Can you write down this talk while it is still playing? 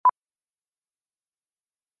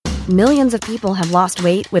Millions of people have lost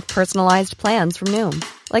weight with personalized plans from Noom.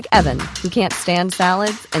 Like Evan, who can't stand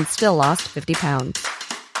salads and still lost 50 pounds.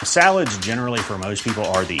 Salads generally for most people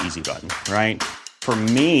are the easy button, right? For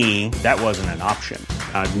me, that wasn't an option.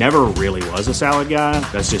 I never really was a salad guy.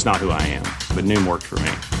 That's just not who I am. But Noom worked for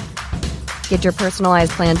me. Get your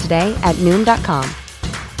personalized plan today at Noom.com.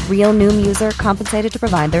 Real Noom user compensated to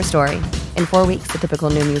provide their story. In 4 weeks, the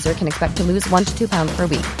typical Noom user can expect to lose 1 to 2 pounds per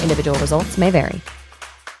week. Individual results may vary.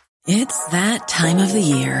 It's that time of the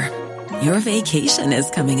year. Your vacation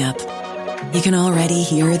is coming up. You can already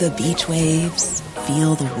hear the beach waves,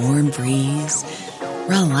 feel the warm breeze,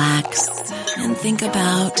 relax, and think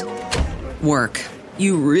about work.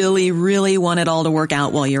 You really, really want it all to work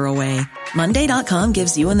out while you're away. Monday.com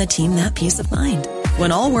gives you and the team that peace of mind.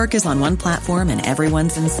 When all work is on one platform and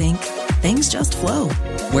everyone's in sync, things just flow.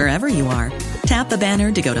 Wherever you are, tap the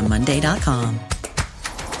banner to go to Monday.com.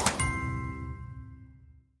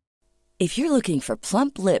 If you're looking for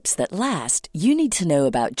plump lips that last, you need to know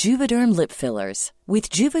about Juvederm lip fillers. With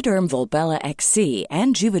Juvederm Volbella XC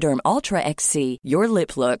and Juvederm Ultra XC, your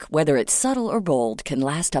lip look, whether it's subtle or bold, can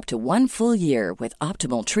last up to 1 full year with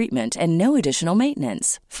optimal treatment and no additional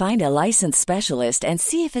maintenance. Find a licensed specialist and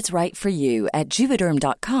see if it's right for you at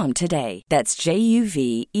Juvederm.com today. That's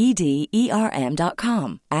JUVEDERM.com.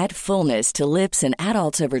 Add fullness to lips in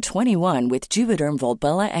adults over 21 with Juvederm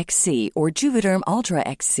Volbella XC or Juvederm Ultra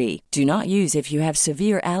XC. Do not use if you have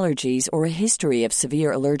severe allergies or a history of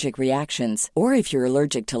severe allergic reactions, or if you're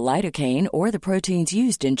allergic to lidocaine or the proteins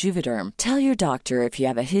used in Juvederm. Tell your doctor if you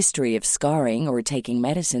have a history of scarring or taking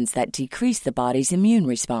medicines that decrease the body's immune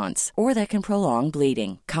response or that can prolong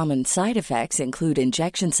bleeding. Common side effects include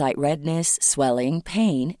injection site redness, swelling,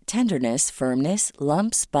 pain, tenderness, firmness,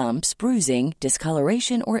 lumps, bumps, bruising,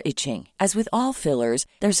 discoloration, or itching. As with all fillers,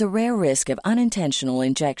 there's a rare risk of unintentional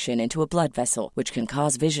injection into a blood vessel, which can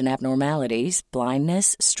cause vision abnormalities,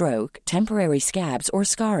 blindness, stroke, temporary scabs, or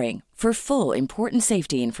scarring. For full, important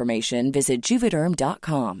safety information, visit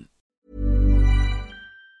Juvederm.com.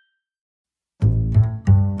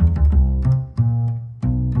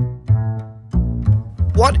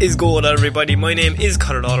 What is going on, everybody? My name is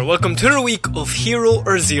Conor Lauder. Welcome to another week of Hero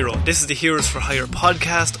or Zero. This is the Heroes for Hire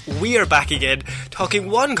podcast. We are back again, talking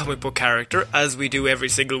one comic book character, as we do every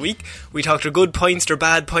single week. We talk their good points, their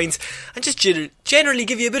bad points, and just generally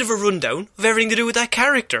give you a bit of a rundown of everything to do with that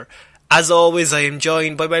character. As always, I am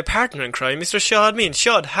joined by my partner in crime, Mr. Shad Mean.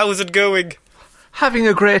 Shad, how's it going? Having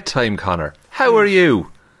a great time, Connor. How are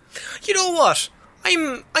you? You know what?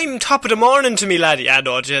 I'm top of the morning to me, laddie. Ah,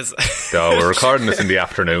 no, jez. Oh, we're recording this in the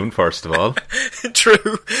afternoon, first of all.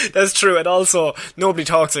 True, that's true. And also, nobody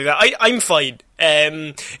talks like that. I'm fine.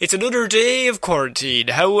 It's another day of quarantine.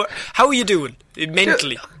 How are you doing?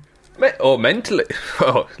 Mentally? Mentally?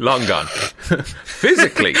 Oh, long gone.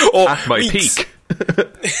 Physically, at my weeks. peak.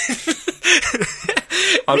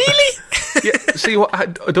 Really? Yeah, see,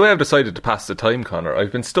 the way I've decided to pass the time, Connor,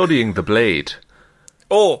 I've been studying The Blade.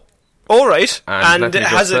 Oh, alright. And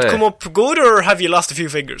has it say, come up good, or have you lost a few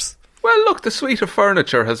fingers? Well, look, the suite of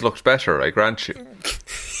furniture has looked better, I grant you.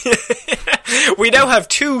 We now have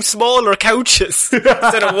 2 smaller couches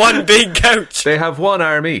instead of one big couch. They have 1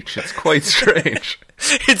 arm each. It's quite strange.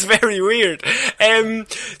 It's very weird.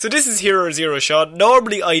 So this is Hero or Zero Shot.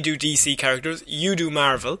 Normally I do DC characters, you do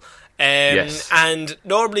Marvel. Yes. And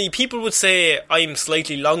normally people would say I'm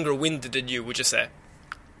slightly longer winded than you, would you say?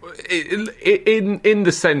 In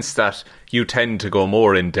the sense that you tend to go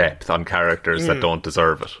more in depth on characters that don't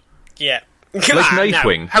deserve it. Yeah. Like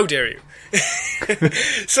Nightwing. Now, how dare you?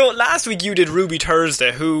 So last week you did Ruby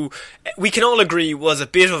Thursday, who we can all agree was a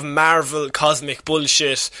bit of Marvel cosmic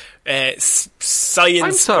bullshit, science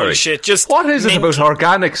I'm sorry. bullshit. Just what is it mental. about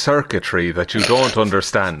organic circuitry that you don't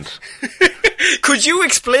understand? Could you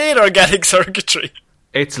explain organic circuitry?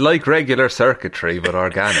 It's like regular circuitry, but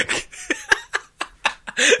organic.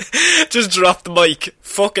 Just drop the mic.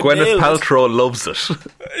 Fucking Gwyneth nailed it. Paltrow loves it.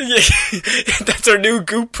 Yeah, that's our new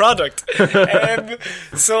Goop product.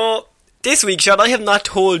 So this week, Sean, I have not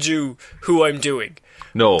told you who I'm doing.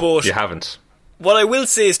 No, but you haven't. What I will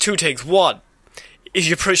say is 2 things. One, is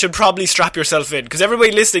you should probably strap yourself in, because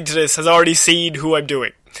everybody listening to this has already seen who I'm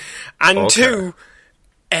doing. And Okay. 2,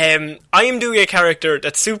 I am doing a character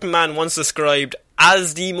that Superman once described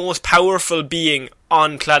as the most powerful being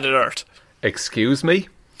on planet Earth. Excuse me?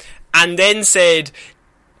 And then said,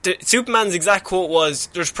 Superman's exact quote was,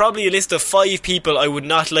 there's probably a list of 5 people I would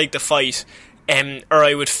not like to fight, or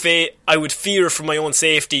I would fear for my own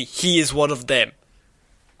safety. He is one of them.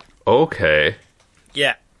 Okay.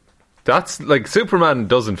 Yeah. That's, like, Superman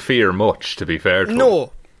doesn't fear much, to be fair to him.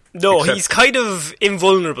 No, Except- he's kind of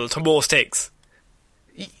invulnerable to most things.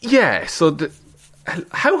 Yeah, so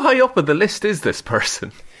how high up on the list is this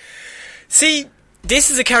person? See, this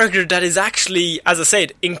is a character that is actually, as I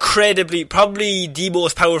said, incredibly, probably the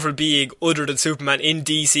most powerful being other than Superman in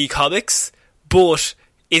DC Comics, but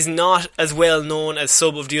is not as well known as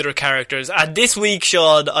some of the other characters. And this week,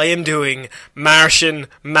 Sean, I am doing Martian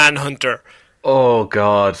Manhunter. Oh,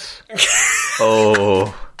 God.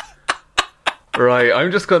 Oh. Right,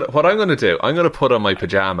 what I'm gonna do, I'm gonna put on my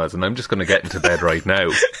pyjamas and I'm just gonna get into bed right now.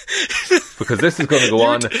 Because this is gonna go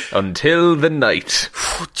on until the night.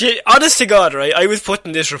 Honest to God, right, I was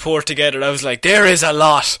putting this report together and I was like, there is a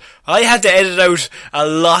lot. I had to edit out a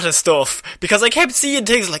lot of stuff because I kept seeing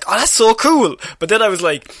things like, oh, that's so cool. But then I was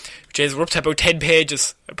like, jeez, we're up to about 10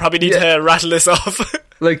 pages. I probably need to rattle this off.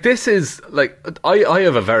 Like, this is, like, I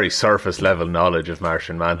have a very surface level knowledge of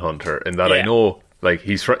Martian Manhunter in that I know, like,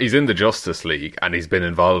 he's in the Justice League and he's been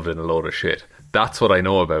involved in a load of shit. That's what I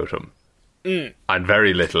know about him. And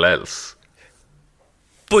very little else.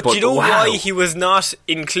 But you know why he was not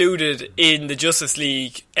included in the Justice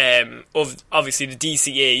League of, obviously, the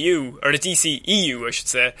DCAU, or the DCEU, I should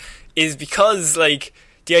say, is because, like,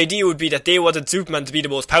 the idea would be that they wanted Superman to be the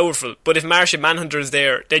most powerful, but if Martian Manhunter is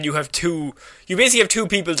there, then you basically have two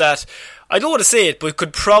people that, I don't want to say it, but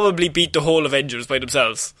could probably beat the whole Avengers by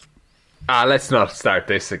themselves. Let's not start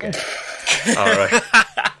this again. Alright.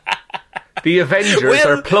 The Avengers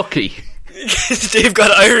are plucky. They've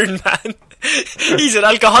got Iron Man. He's an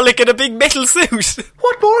alcoholic in a big metal suit.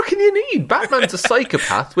 What more can you need? Batman's a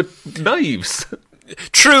psychopath with knives.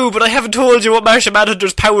 True, but I haven't told you what Martian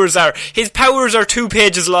Manhunter's powers are. His powers are 2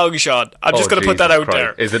 pages long, Sean. I'm just going to put that out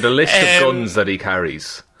there. Is it a list of guns that he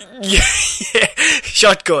carries? Yeah.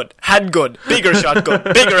 Shotgun, handgun, bigger shotgun,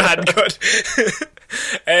 bigger handgun.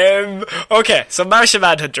 Okay, so Martian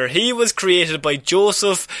Manhunter, he was created by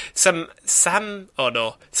Joseph Samashon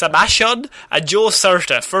and Joe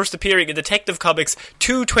Certa, first appearing in Detective Comics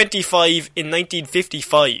 225 in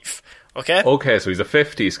 1955. Okay, so he's a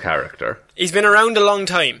 50s character. He's been around a long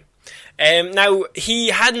time. Now, he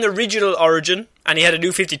had an original origin, and he had a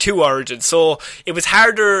New 52 origin, so it was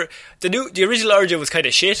harder. The original origin was kind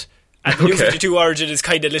of shit, and the New 52 origin is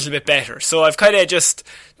kind of a little bit better. So I've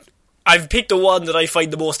picked the one that I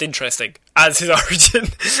find the most interesting as his origin.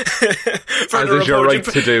 As is your right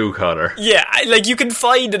to do, Connor. Yeah, like, you can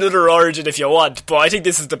find another origin if you want, but I think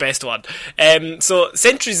this is the best one. So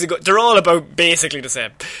centuries ago, they're all about basically the same.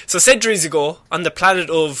 So centuries ago, on the planet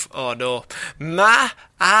of,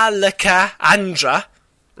 Ma'alaka Andra,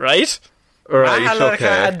 right? Right,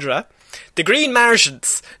 Ma'alaka Andra. The Green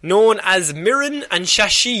Martians, known as Mirren and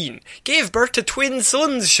Shashin, gave birth to twin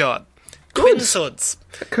sons, Sean. Twin sons.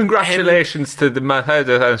 Congratulations to the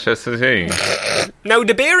Mahada and Shashin. Now,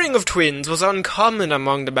 the bearing of twins was uncommon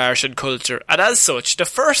among the Martian culture, and as such, the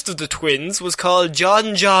first of the twins was called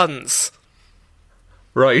John Johns.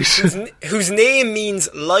 Right. Whose name means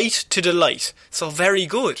light to the light, so very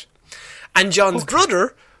good. And John's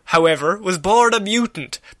brother, however, was born a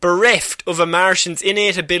mutant, bereft of a Martian's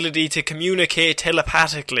innate ability to communicate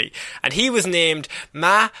telepathically, and he was named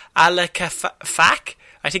Ma'alakafak,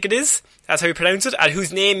 I think it is. That's how you pronounce it, and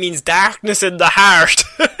whose name means darkness in the heart.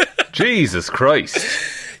 Jesus Christ.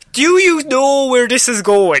 Do you know where this is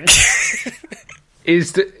going?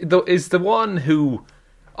 Is the one who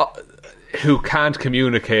can't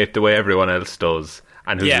communicate the way everyone else does,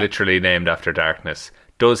 and who's literally named after darkness,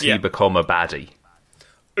 does he become a baddie?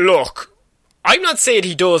 Look, I'm not saying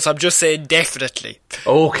he does, I'm just saying definitely.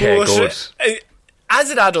 Okay, but, good. As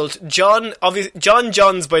an adult, John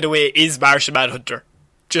Johns, by the way, is Martian Manhunter.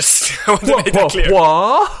 Just, I want to make that clear.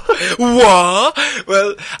 What?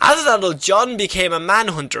 Well, as an adult, John became a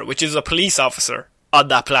manhunter, which is a police officer on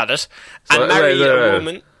that planet, and married a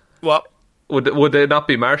woman. What? Would they not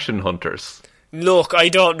be Martian hunters? Look, I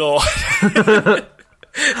don't know.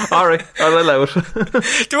 Alright, I'll allow it.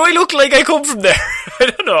 Do I look like I come from there? I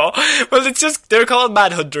don't know. Well, it's just, they're called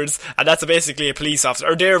manhunters, and that's basically a police officer,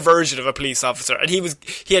 or their version of a police officer, and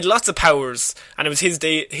he had lots of powers, and it was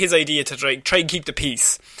his idea to try and keep the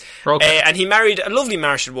peace. Okay. And he married a lovely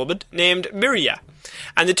Martian woman named Miria,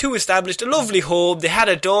 and the two established a lovely home. They had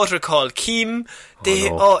a daughter called Kim.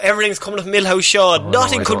 Everything's coming up Milhouse Shaw.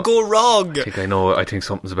 Nothing could go wrong. I think I know. I think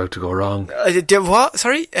something's about to go wrong. What?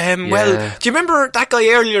 Sorry? Well, do you remember that guy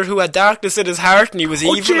earlier who had darkness in his heart and he was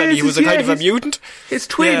evil and he was a kind of a mutant? His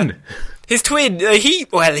twin. Yeah. His twin, he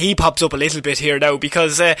pops up a little bit here now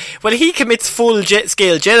because, he commits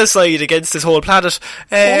full-scale genocide against this whole planet.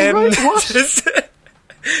 What?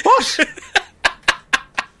 What?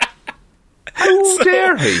 How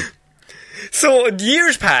dare he? So,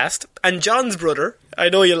 years passed, and John's brother, I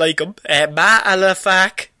know you like him,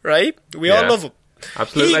 Ma'alafak, right? We all love him.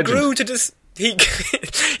 Absolute he legend. grew to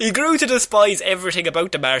he grew to despise everything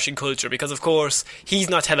about the Martian culture because, of course, he's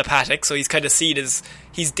not telepathic, so he's kind of seen as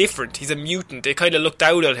he's different. He's a mutant. They kind of look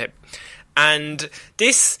down on him, and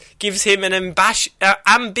this gives him an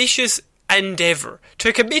ambitious endeavour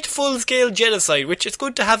to commit full-scale genocide, which is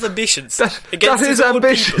good to have ambitions. That is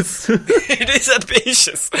ambitious. It is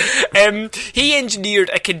ambitious. He engineered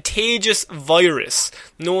a contagious virus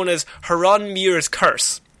known as Haron-Mir's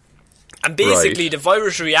curse. And basically, the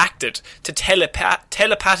virus reacted to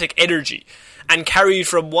telepathic energy and carried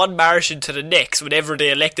from one Martian to the next whenever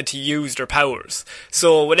they elected to use their powers.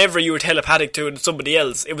 So whenever you were telepathic to somebody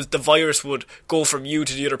else, it was the virus would go from you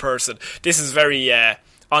to the other person. This is very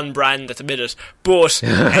on brand at the minute, but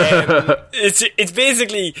it's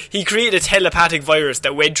basically he created a telepathic virus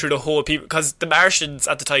that went through the whole people, because the Martians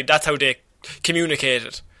at the time, that's how they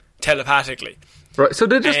communicated, telepathically. Right. So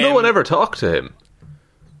did just no one ever talk to him?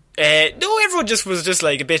 No, everyone was just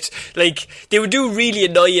like a bit, like, they would do really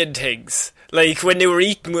annoying things. Like, when they were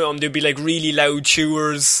eating with him, they'd be like really loud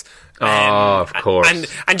chewers. Of course. And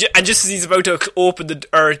just as he's about to open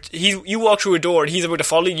you walk through a door and he's about to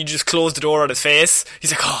follow you, and you just close the door on his face.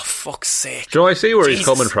 He's like, oh, fuck's sake. Do you know, I see where he's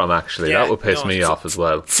coming from, actually. Yeah, that would piss me off as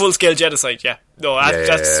well. Full-scale genocide, yeah. No,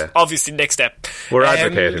 that's obviously next step. We're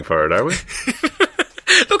advocating for it, are we?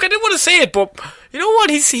 Look, I didn't want to say it, but you know what?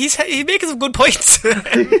 He's making some good points.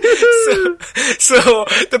 So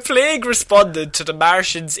the plague responded to the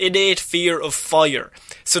Martians' innate fear of fire.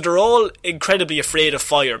 So they're all incredibly afraid of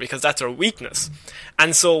fire because that's their weakness.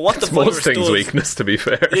 And so what the virus most things' does, weakness, to be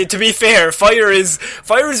fair. To be fair, fire is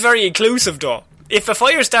very inclusive, though. If a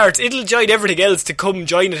fire starts, it'll join everything else to come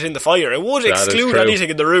join it in the fire. It won't exclude anything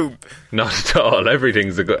in the room. Not at all.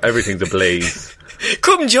 Everything's a blaze.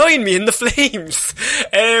 Come join me in the flames.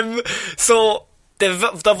 So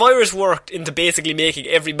the virus worked into basically making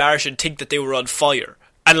every Martian think that they were on fire,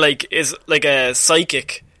 and is like a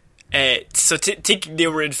psychic. So thinking they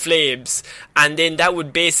were in flames, and then that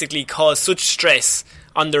would basically cause such stress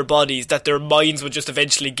on their bodies that their minds would just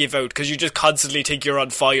eventually give out, because you just constantly think you're on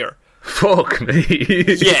fire. Fuck me.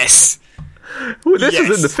 Yes. Well, this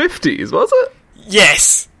was in the 50s, was it?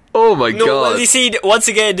 Yes. Oh my god. Well, you see, once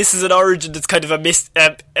again, this is an origin that's kind of a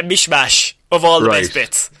mishmash of all the best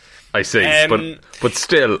bits. I see, but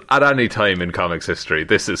still, at any time in comics history,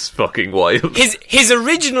 this is fucking wild. His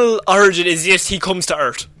original origin is just he comes to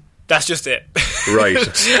Earth. That's just it. Right.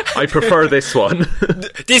 I prefer this one.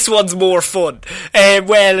 This one's more fun.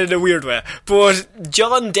 Well, in a weird way. But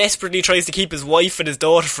John desperately tries to keep his wife and his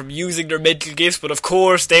daughter from using their mental gifts, but of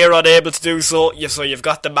course they are unable to do so. So you've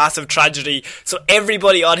got the massive tragedy. So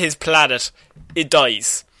everybody on his planet, it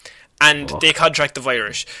dies. And they contract the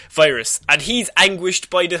virus. And he's anguished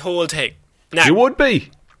by the whole thing. Now, you would be.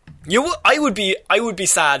 I would be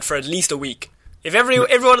sad for at least a week. If everyone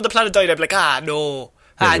on the planet died, I'd be like, no.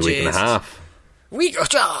 Maybe a week and a half.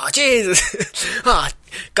 Jesus.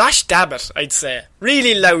 Gosh damn it, I'd say.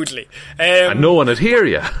 Really loudly. And no one would hear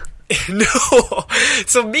you. No.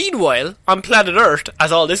 So meanwhile, on planet Earth,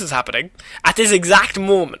 as all this is happening, at this exact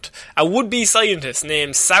moment, a would-be scientist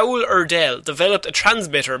named Saul Erdel developed a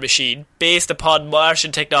transmitter machine based upon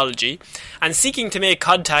Martian technology, and seeking to make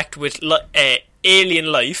contact with alien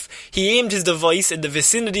life, he aimed his device in the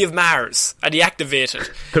vicinity of Mars, and he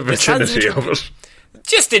activated the vicinity of it.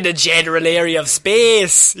 Just in the general area of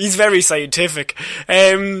space. He's very scientific.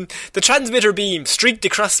 The transmitter beam streaked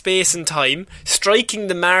across space and time, striking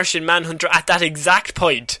the Martian Manhunter at that exact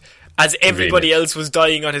point as everybody else was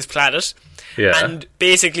dying on his planet, and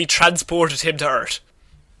basically transported him to Earth.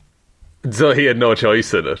 So he had no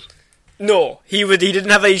choice in it? No, he didn't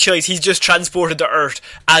have any choice. He's just transported to Earth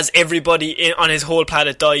as everybody on his whole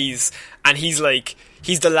planet dies, and he's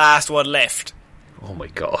the last one left. Oh my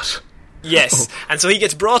god. Yes, and so he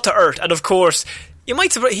gets brought to Earth, and of course, you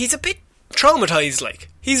might surprise, he's a bit traumatised,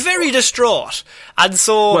 he's very distraught, and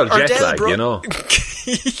so jet lag, you know.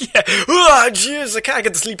 Yeah. Oh, jeez, I can't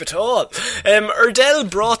get to sleep at all.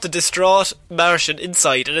 Erdel brought the distraught Martian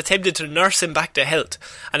inside and attempted to nurse him back to health,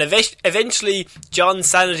 and eventually John's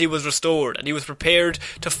sanity was restored, and he was prepared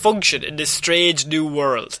to function in this strange new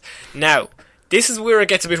world. Now, this is where it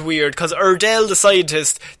gets a bit weird, because Erdel, the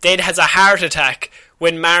scientist, then has a heart attack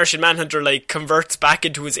when Martian Manhunter converts back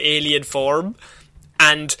into his alien form,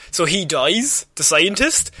 and so he dies, the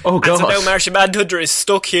scientist. Oh god. And so now Martian Manhunter is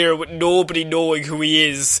stuck here with nobody knowing who he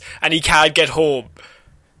is, and he can't get home.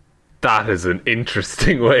 That is an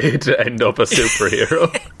interesting way to end up a superhero.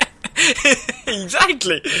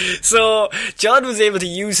 Exactly. So John was able to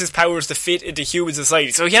use his powers to fit into human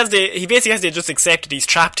society. So he basically has to just accept that he's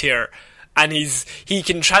trapped here and he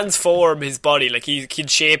can transform his body, like he can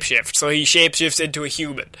shapeshift. So he shapeshifts into a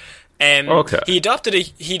human. He adopted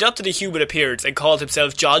a human appearance and called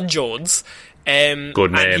himself John Jones.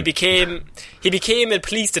 Good name. And he became a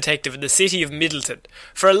police detective in the city of Middleton.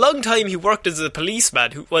 For a long time, he worked as a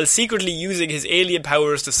policeman while secretly using his alien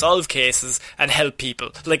powers to solve cases and help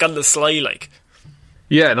people, like on the sly, like.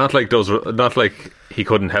 Yeah, not like he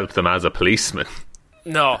couldn't help them as a policeman.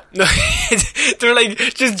 No, they're like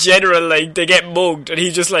just general, like they get mugged and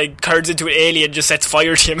he just like turns into an alien, just sets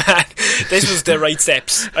fire to you, man. This was the right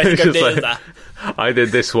steps. I think I nailed that. I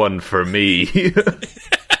did this one for me.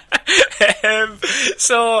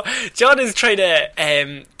 So John is trying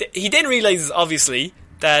to. He then realizes, obviously,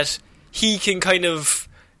 that he can kind of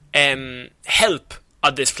help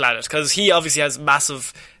on this planet because he obviously has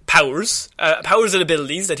massive powers and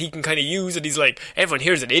abilities that he can kind of use. And he's like, everyone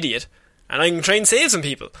here's an idiot, and I can try and save some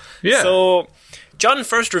people. Yeah. So John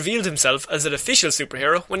first revealed himself as an official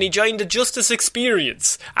superhero when he joined the Justice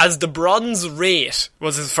Experience as the Bronze Wraith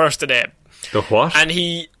was his first name. The what? And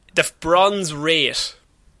the Bronze Wraith.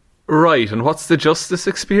 Right, and what's the Justice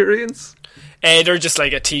Experience? They're just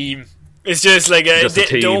like a team. It's just like a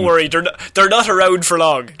team. Don't worry, they're not around for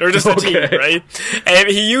long. They're just a team, right?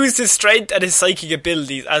 He used his strength and his psychic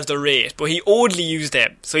abilities as the Wraith, but he only used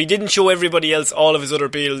them. So he didn't show everybody else all of his other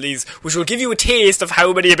abilities, which will give you a taste of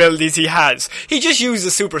how many abilities he has. He just used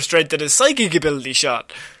his super strength and his psychic ability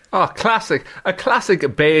shot. Oh, classic. A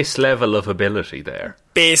classic base level of ability there.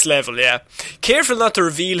 Base level, yeah. Careful not to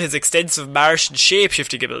reveal his extensive Martian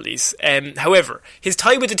shape-shifting abilities. However, his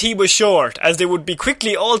time with the team was short, as they would be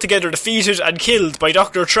quickly altogether defeated and killed by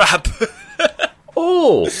Dr. Trap.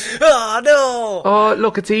 Oh no! Oh,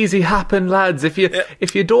 look, it's easy happen, lads. If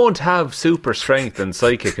you don't have super strength and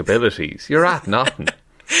psychic abilities, you're at nothing.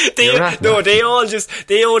 They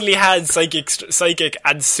only had psychic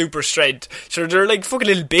and super strength. So they're like fucking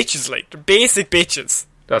little bitches, like they're basic bitches.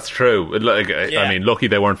 That's true. Like, I mean, lucky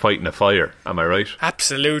they weren't fighting a fire. Am I right?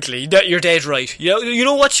 Absolutely. You're dead right. You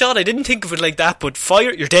know what, Sean? I didn't think of it like that, but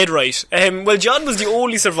fire, you're dead right. Well, John was the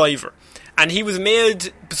only survivor. And he was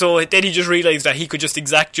made, so then he just realised that he could just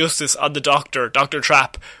exact justice on the Dr.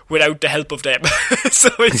 Trap, without the help of them. So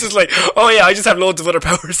it's just like, oh yeah, I just have loads of other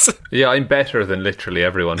powers. Yeah, I'm better than literally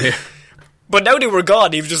everyone here. But now they were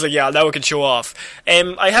gone, he was just like, yeah, now I can show off.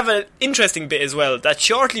 I have an interesting bit as well, that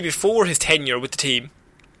shortly before his tenure with the team,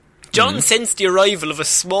 John sensed the arrival of a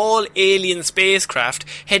small alien spacecraft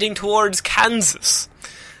heading towards Kansas.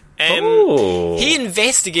 He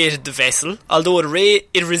investigated the vessel, although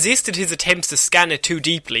it resisted his attempts to scan it too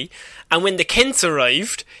deeply, and when the Kents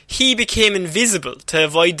arrived, he became invisible to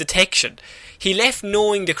avoid detection. He left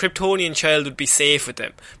knowing the Kryptonian child would be safe with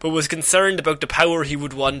them, but was concerned about the power he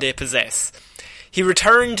would one day possess. He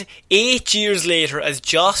returned 8 years later as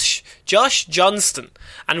Josh Johnston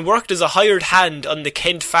and worked as a hired hand on the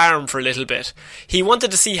Kent farm for a little bit. He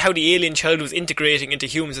wanted to see how the alien child was integrating into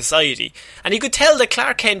human society, and he could tell that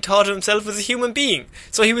Clark Kent thought of himself as a human being,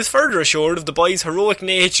 so he was further assured of the boy's heroic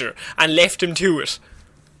nature and left him to it.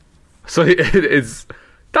 So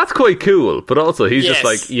that's quite cool, but also he's just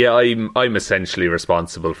like, yeah, I'm essentially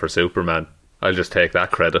responsible for Superman. I'll just take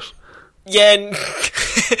that credit. Yeah,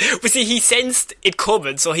 but see, he sensed it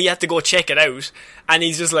coming, so he had to go check it out, and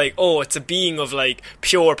he's just like, oh, it's a being of like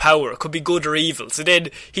pure power, it could be good or evil. So then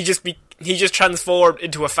he just transformed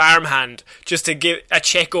into a farmhand just to give a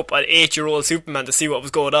check up on 8-year-old Superman to see what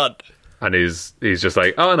was going on. And he's just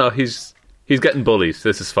like, oh no, he's getting bullied,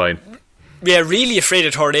 this is fine. Yeah, really afraid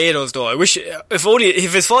of tornadoes though. I wish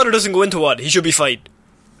if his father doesn't go into one, he should be fine.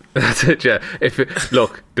 That's it, yeah.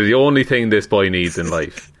 Look, the only thing this boy needs in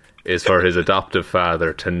life is for his adoptive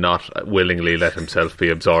father to not willingly let himself be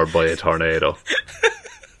absorbed by a tornado.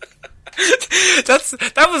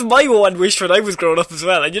 That was my one wish when I was growing up as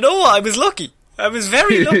well. And you know what? I was lucky. I was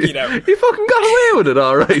very lucky now. You fucking got away with it,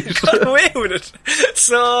 alright. Got away with it.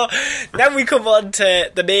 So, now we come on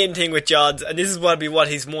to the main thing with John, and this is what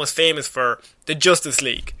he's most famous for, the Justice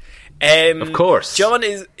League. Of course. John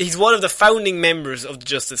he's one of the founding members of the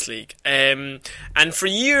Justice League. And for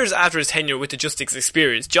years after his tenure with the Justice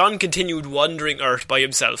Experience, John continued wandering Earth by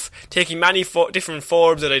himself, taking many different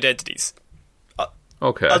forms and identities.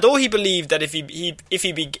 Okay. Although he believed that if he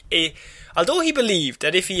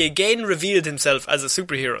again revealed himself as a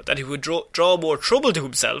superhero, that he would draw more trouble to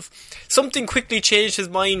himself, something quickly changed his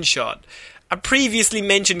mind, Sean. A previously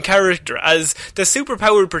mentioned character as the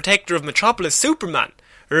superpowered protector of Metropolis, Superman,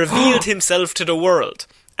 revealed himself to the world,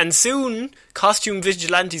 and soon costume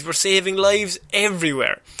vigilantes were saving lives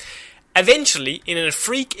everywhere. Eventually, in a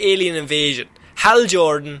freak alien invasion, Hal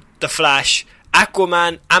Jordan, The Flash,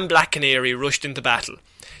 Aquaman and Black Canary rushed into battle.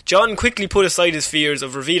 John quickly put aside his fears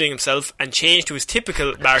of revealing himself and changed to his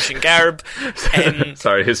typical Martian garb.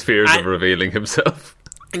 Sorry, his fears of revealing himself.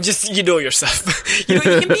 And just, you know yourself. You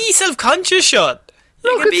can be self-conscious, Sean.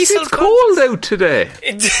 Look, it's cold out today.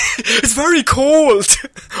 It's very cold.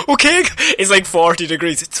 Okay, it's like 40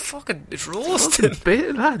 degrees. It's roasting. It's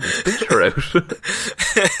bitter out.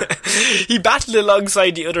 He battled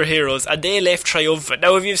alongside the other heroes, and they left triumphant.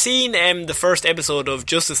 Now, have you seen the first episode of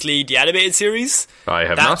Justice League, the animated series? I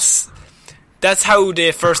have not. That's how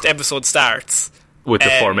the first episode starts. With the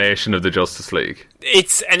formation of the Justice League.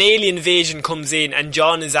 It's an alien invasion comes in, and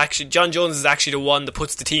John Jones is actually the one that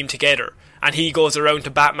puts the team together. And he goes around to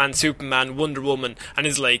Batman, Superman, Wonder Woman, and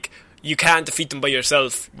is like, you can't defeat them by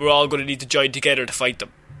yourself. We're all going to need to join together to fight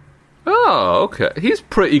them. Oh, okay. He's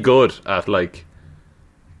pretty good at, like,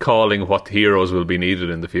 calling what heroes will be needed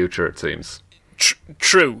in the future, it seems.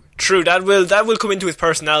 True. That will come into his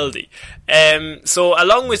personality. So,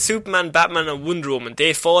 along with Superman, Batman, and Wonder Woman,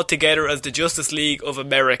 they fought together as the Justice League of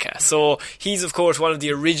America. So, he's, of course, one of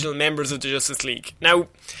the original members of the Justice League. Now,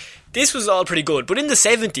 this was all pretty good, but in the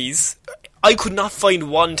 70s... I could not find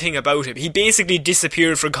one thing about him. He basically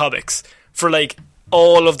disappeared from comics for like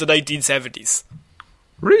all of the 1970s.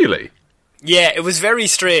 Really? Yeah, it was very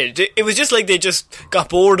strange. It was just like they just got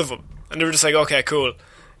bored of him and they were just like, okay, cool.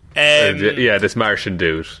 Yeah, this Martian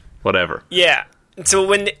dude, whatever. Yeah. So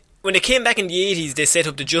when they came back in the 80s, they set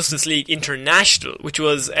up the Justice League International, which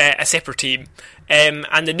was a separate team. And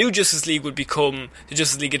the new Justice League would become the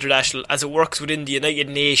Justice League International as it works within the United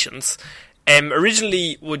Nations.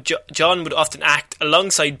 Originally, John would often act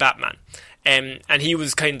alongside Batman, and he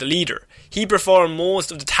was kind of the leader. He performed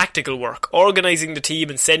most of the tactical work, organising the team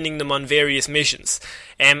and sending them on various missions.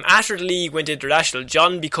 After the League went international,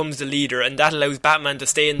 John becomes the leader, and that allows Batman to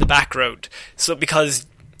stay in the background. So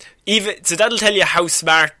that'll tell you how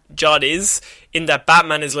smart John is, in that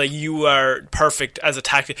Batman is like, you are perfect as a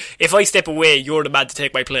tactic. If I step away, you're the man to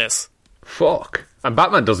take my place. Fuck. And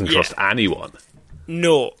Batman doesn't trust anyone.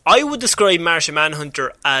 No, I would describe Martian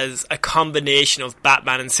Manhunter as a combination of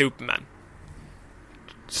Batman and Superman.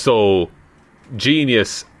 So,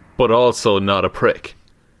 genius, but also not a prick.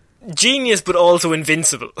 Genius, but also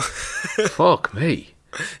invincible. Fuck me.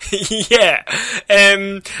 Yeah.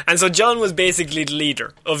 And so John was basically the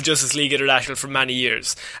leader of Justice League International for many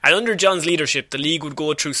years. And under John's leadership, the League would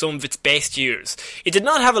go through some of its best years. It did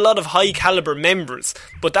not have a lot of high-caliber members,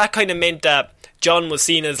 but that kind of meant that John was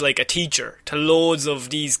seen as like a teacher to loads of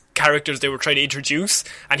these characters they were trying to introduce,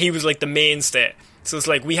 and he was like the mainstay. So it's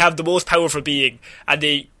like, we have the most powerful being, and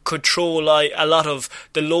they control a lot of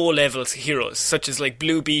the low-level heroes, such as like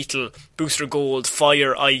Blue Beetle, Booster Gold,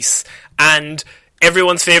 Fire, Ice, and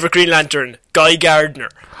everyone's favourite Green Lantern, Guy Gardner.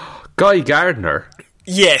 Guy Gardner?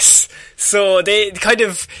 Yes. So they kind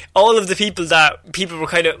of, all of the people that people were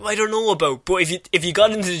kind of, I don't know about, but if you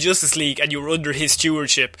got into the Justice League and you were under his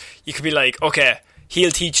stewardship, you could be like, okay,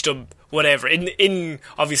 he'll teach them whatever. In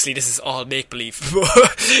obviously this is all make believe, but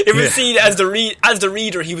it was seen as the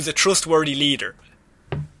reader, he was a trustworthy leader.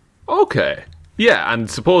 Okay. Yeah, and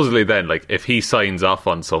supposedly then, like, if he signs off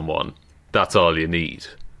on someone, that's all you need.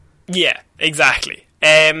 Yeah, exactly.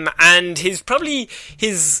 And his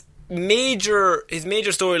major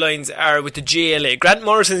storylines are with the JLA. Grant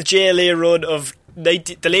Morrison's JLA run of the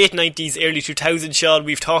late 90s, early 2000s, Sean.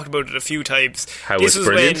 We've talked about it a few times. This was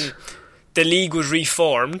brilliant. When the League was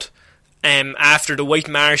reformed after the White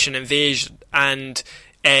Martian invasion. And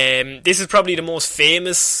this is probably the most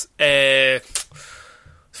famous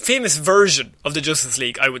version of the Justice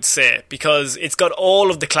League, I would say, because it's got all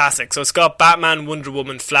of the classics. So it's got Batman, Wonder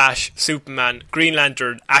Woman, Flash, Superman, Green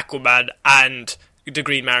Lantern, Aquaman, and the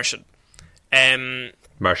Green Martian.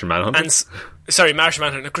 Martian Manhunter? Sorry, Martian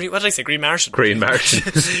Manhunter. What did I say? Green Martian? Green Martian.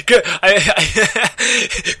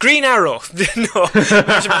 Green Arrow. No,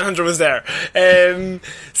 Martian Manhunter was there.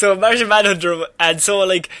 So Martian Manhunter, and so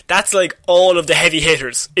like that's like all of the heavy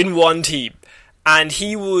hitters in one team. And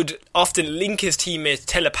he would often link his teammates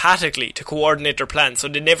telepathically to coordinate their plans, so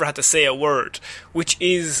they never had to say a word, which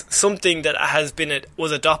is something that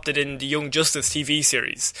was adopted in the Young Justice TV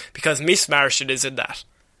series, because Miss Martian is in that.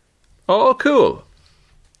 Oh, cool.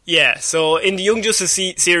 Yeah, so in the Young Justice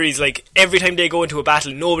series, like, every time they go into a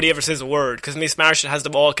battle, nobody ever says a word, because Miss Martian has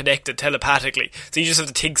them all connected telepathically, so you just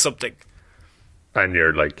have to think something. And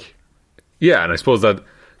you're like... Yeah, and I suppose that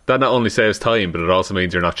not only saves time, but it also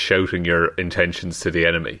means you're not shouting your intentions to the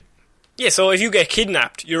enemy. Yeah, so if you get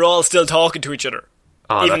kidnapped, you're all still talking to each other.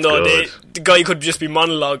 Oh, even though good. the guy could just be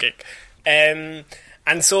monologuing. And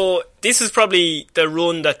And so this is probably the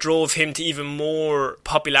run that drove him to even more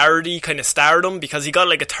popularity, kind of stardom, because he got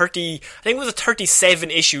like I think it was 37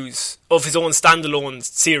 issues of his own standalone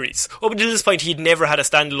series. Up until this point, he'd never had a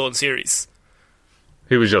standalone series.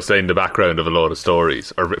 He was just in the background of a load of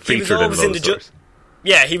stories, or featured in a load of stories.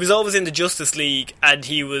 Yeah, he was always in the Justice League, and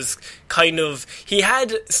he was he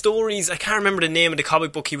had stories, I can't remember the name of the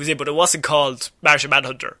comic book he was in, but it wasn't called Martian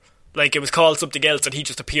Manhunter. Like, it was called something else, and he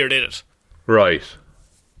just appeared in it. Right.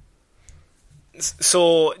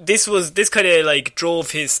 So this kind of like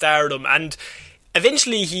drove his stardom, and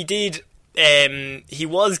eventually he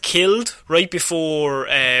was killed right before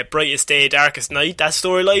Brightest Day, Darkest Night, that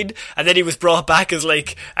storyline, and then he was brought back as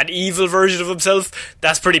like an evil version of himself.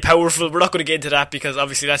 That's pretty powerful. We're not going to get into that because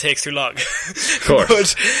obviously that takes too long. Of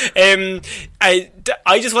course. But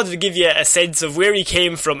I just wanted to give you a sense of where he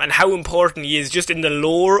came from and how important he is just in the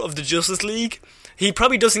lore of the Justice League. He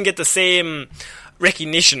probably doesn't get the same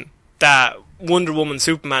recognition that Wonder Woman,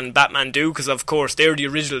 Superman and Batman do, because of course they're the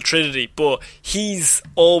original Trinity, but he's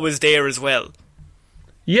always there as well.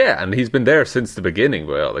 Yeah, and he's been there since the beginning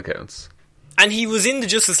by all accounts. And he was in the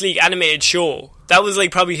Justice League animated show. That was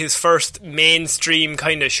like probably his first mainstream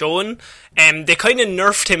kind of showing. They kind of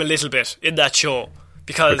nerfed him a little bit in that show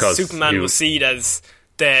because Superman was seen as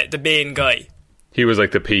the main guy. He was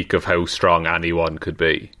like the peak of how strong anyone could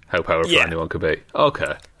be, how powerful anyone could be.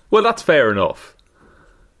 Okay, well that's fair enough.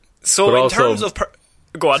 So in terms of...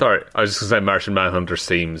 Go on. Sorry, I was just going to say Martian Manhunter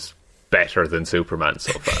seems better than Superman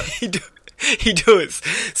so far. He does.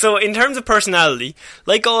 So in terms of personality,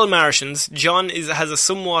 like all Martians, John has a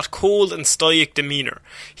somewhat cold and stoic demeanour.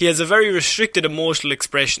 He has a very restricted emotional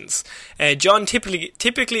expressions. John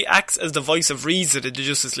typically acts as the voice of reason in the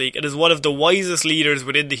Justice League and is one of the wisest leaders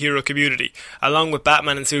within the hero community, along with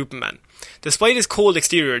Batman and Superman. Despite his cold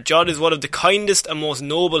exterior, John is one of the kindest and most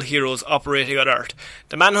noble heroes operating on Earth.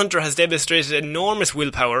 The Manhunter has demonstrated enormous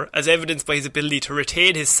willpower, as evidenced by his ability to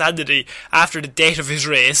retain his sanity after the death of his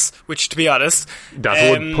race, which, to be honest...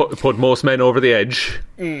 That would put most men over the edge.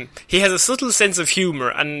 He has a subtle sense of humour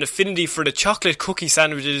and an affinity for the chocolate cookie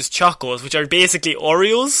sandwiches Chocos, which are basically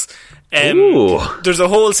Oreos. There's a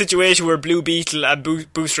whole situation where Blue Beetle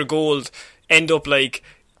and Booster Gold end up like...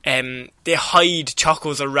 they hide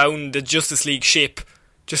Chocos around the Justice League ship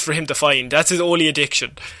just for him to find. That's his only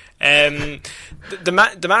addiction. The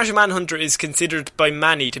Martian Manhunter is considered by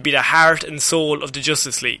many to be the heart and soul of the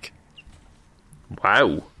Justice League.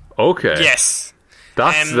 Wow. Okay. Yes.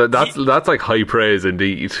 That's like high praise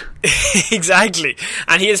indeed. Exactly.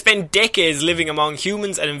 And he has spent decades living among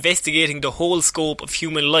humans and investigating the whole scope of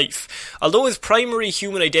human life. Although his primary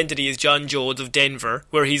human identity is John Jones of Denver,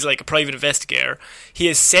 where he's like a private investigator, he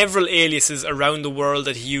has several aliases around the world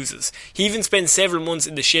that he uses. He even spent several months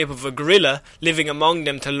in the shape of a gorilla, living among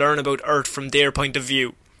them to learn about Earth from their point of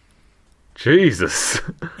view. Jesus.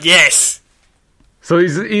 Yes. So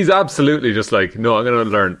he's absolutely just like, no, I'm going to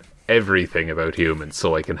learn everything about humans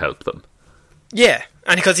so I can help them. Yeah,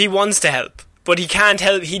 and because he wants to help, but he can't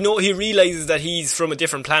help. He realizes that he's from a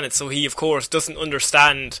different planet, so he of course doesn't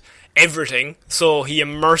understand everything. So he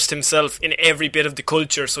immersed himself in every bit of the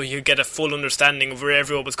culture so he could get a full understanding of where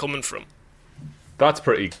everyone was coming from. That's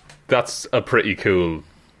a pretty cool.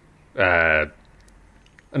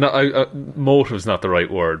 Motive's not the right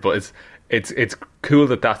word, but it's cool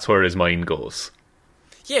that that's where his mind goes.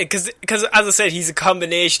 Yeah, because as I said, he's a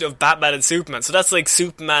combination of Batman and Superman. So that's like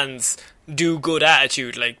Superman's do-good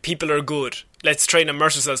attitude. Like, people are good. Let's try and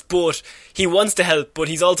immerse ourselves. But he wants to help, but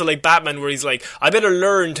he's also like Batman, where he's like, I better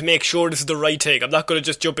learn to make sure this is the right thing. I'm not going to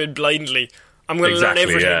just jump in blindly. I'm going to learn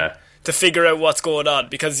everything to figure out what's going on,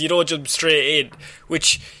 because you don't jump straight in.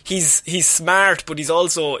 Which, he's smart, but he's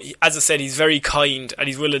also, as I said, he's very kind, and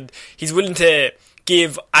he's willing to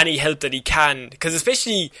give any help that he can, because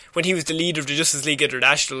especially when he was the leader of the Justice League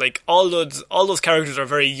International, like all those characters are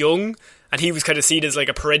very young, and he was kind of seen as like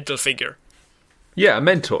a parental figure. Yeah, a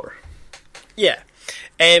mentor. Yeah.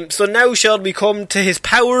 So now shall we come to his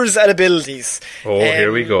powers and abilities? Oh,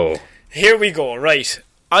 here we go. Here we go. Right.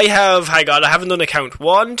 I haven't done a count.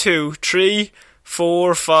 1, 2, 3,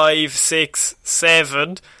 4, 5, 6,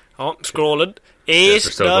 7. Oh, I'm scrolling.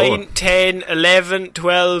 8, 9, 10, 11,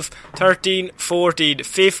 12, 13, 14,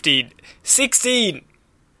 15, 16.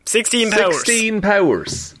 16 powers. 16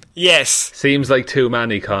 powers. Yes. Seems like too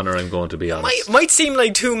many, Connor, I'm going to be honest. Might seem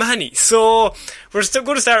like too many. So, we're still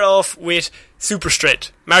going to start off with super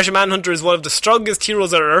strength. Martian Manhunter is one of the strongest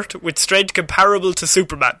heroes on Earth, with strength comparable to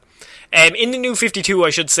Superman. In the New 52, I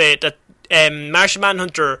should say, that Martian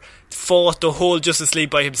Manhunter fought the whole Justice League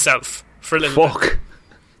by himself for a little bit.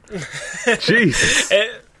 Jesus.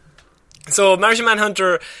 So Martian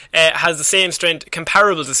Manhunter has the same strength,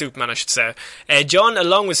 comparable to Superman, I should say. John,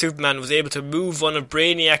 along with Superman, was able to move one of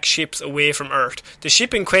Brainiac's ships away from Earth. The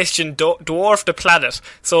ship in question dwarfed the planet,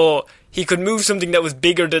 so he could move something that was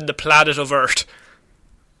bigger than the planet of Earth.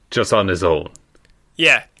 Just on his own.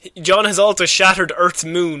 Yeah. John has also shattered Earth's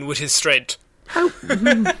moon with his strength. How?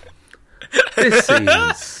 This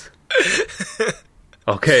seems...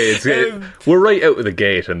 Okay, we're right out of the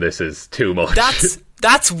gate and this is too much.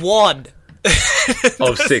 That's one.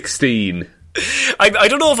 Of 16. I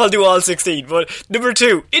don't know if I'll do all 16, but number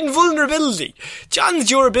 2, invulnerability. John's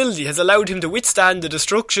durability has allowed him to withstand the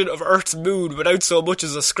destruction of Earth's moon without so much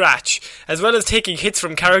as a scratch, as well as taking hits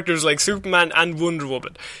from characters like Superman and Wonder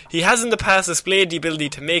Woman. He has in the past displayed the ability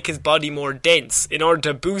to make his body more dense in order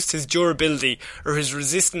to boost his durability or his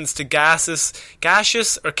resistance to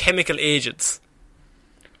gaseous or chemical agents.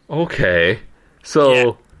 Okay,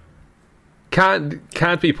 so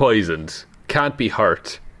can't be poisoned, can't be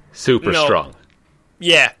hurt, super strong.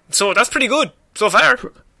 Yeah, so that's pretty good so far.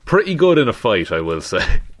 Pretty good in a fight, I will say.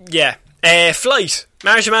 Yeah. Flight.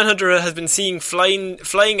 Martian Manhunter has been seen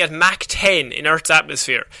flying at Mach 10 in Earth's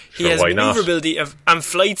atmosphere. He has maneuverability and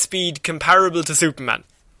flight speed comparable to Superman.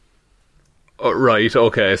 Right,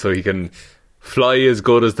 okay, so he can fly as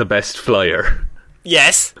good as the best flyer.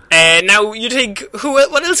 Yes. Now, you think,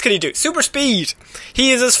 what else can he do? Super speed.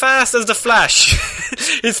 He is as fast as the Flash.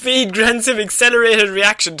 His speed grants him accelerated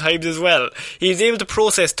reaction times as well. He is able to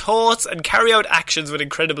process thoughts and carry out actions with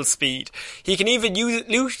incredible speed. He can even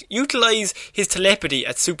utilise his telepathy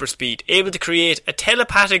at super speed, able to create a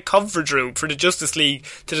telepathic conference room for the Justice League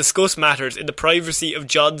to discuss matters in the privacy of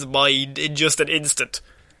John's mind in just an instant.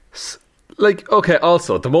 Okay,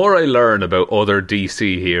 also, the more I learn about other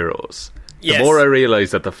DC heroes... The more I realise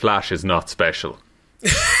that the Flash is not special.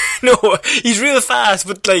 No, he's real fast,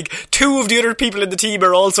 but 2 of the other people in the team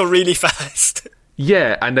are also really fast.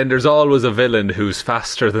 Yeah, and then there's always a villain who's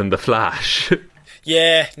faster than the Flash.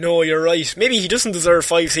 Yeah, no, you're right. Maybe he doesn't deserve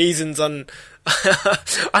 5 seasons on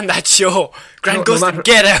on that show. Grant Gustin,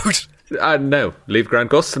 get out! No, leave Grant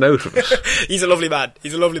Gustin out of it. He's a lovely man.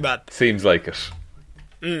 Seems like it.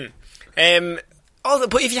 But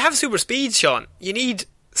if you have super speed, Sean, you need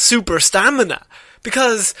super stamina,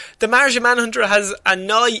 because the Martian Manhunter has a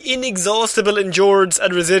nigh inexhaustible endurance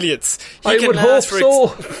and resilience. I would hope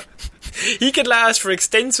so. He can last for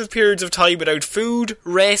extensive periods of time without food,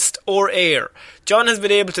 rest or air. John has been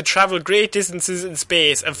able to travel great distances in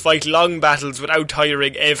space and fight long battles without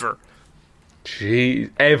tiring ever.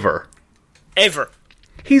 Gee, ever.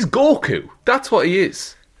 He's Goku. That's what he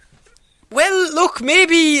is. Well, look,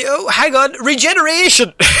 maybe... Oh, hang on.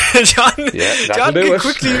 Regeneration!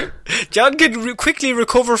 John can quickly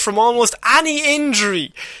recover from almost any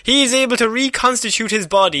injury. He is able to reconstitute his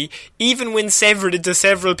body, even when severed into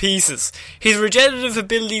several pieces. His regenerative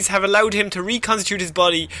abilities have allowed him to reconstitute his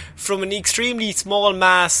body from an extremely small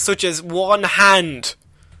mass, such as one hand.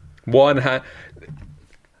 One hand?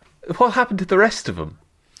 What happened to the rest of him?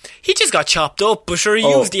 He just got chopped up, but sure, he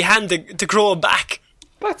used the hand to grow him back.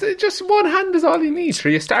 But just one hand is all you need.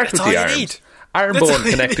 Sure, you start with the arms. Arm bone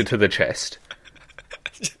connected to the chest.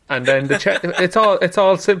 And then the chest. It's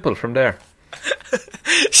all simple from there.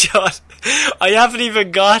 Sean, I haven't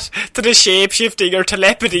even got to the shape-shifting or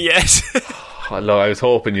telepathy yet. Although I was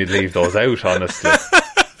hoping you'd leave those out, honestly.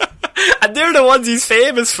 And they're the ones he's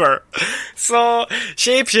famous for. So,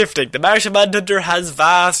 shape-shifting. The Martian Manhunter has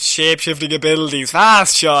vast shape-shifting abilities.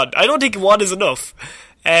 Vast, Sean. I don't think one is enough.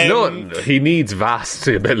 No, he needs vast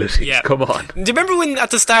abilities. Yeah. Come on. Do you remember when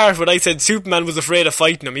at the start when I said Superman was afraid of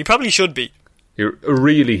fighting him? He probably should be.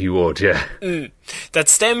 He would, yeah. That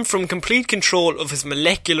stem from complete control of his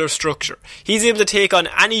molecular structure. He's able to take on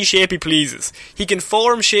any shape he pleases. He can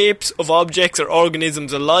form shapes of objects or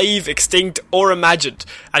organisms alive, extinct, or imagined.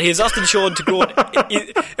 And he is often shown to grow...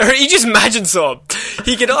 or he just imagines some.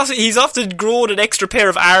 He's often grown an extra pair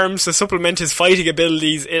of arms to supplement his fighting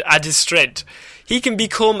abilities and his strength. He can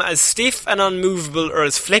become as stiff and unmovable or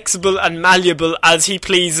as flexible and malleable as he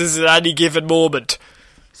pleases at any given moment.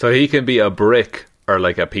 So he can be a brick or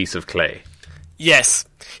like a piece of clay. Yes.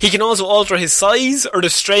 He can also alter his size or the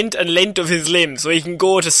strength and length of his limbs. So he can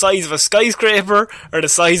go to the size of a skyscraper or the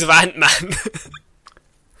size of Ant-Man.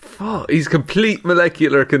 Oh, he's complete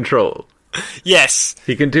molecular control. Yes.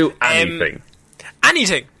 He can do anything.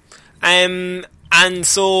 Anything. And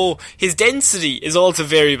so his density is also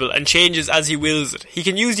variable and changes as he wills it. He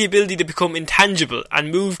can use the ability to become intangible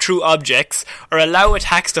and move through objects or allow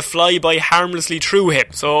attacks to fly by harmlessly through him.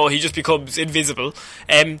 So he just becomes invisible.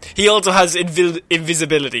 He also has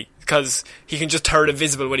invisibility because he can just turn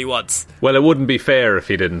invisible when he wants. Well, it wouldn't be fair if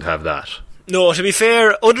he didn't have that. No, to be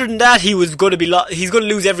fair, other than that, he's going to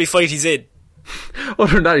lose every fight he's in.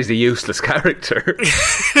 Other than that, he's a useless character.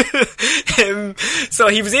 So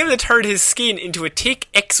he was able to turn his skin into a thick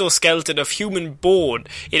exoskeleton of human bone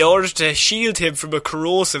in order to shield him from a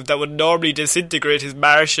corrosive that would normally disintegrate his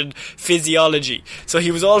Martian physiology. So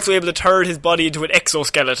he was also able to turn his body into an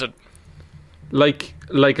exoskeleton. Like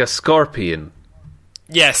a scorpion.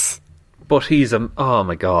 Yes. But he's oh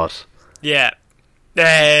my god. Yeah.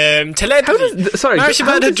 Telepathy.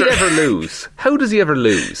 How does he ever lose? How does he ever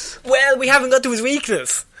lose? Well, we haven't got to his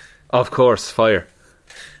weakness. Of course, fire.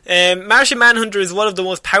 Martian Manhunter is one of the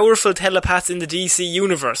most powerful telepaths in the DC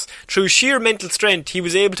universe. Through sheer mental strength, he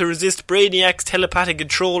was able to resist Brainiac's telepathic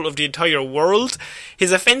control of the entire world.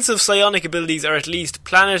 His offensive psionic abilities are at least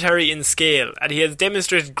planetary in scale, and he has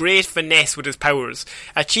demonstrated great finesse with his powers,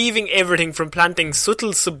 achieving everything from planting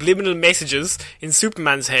subtle subliminal messages in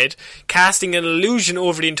Superman's head, casting an illusion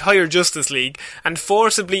over the entire Justice League, and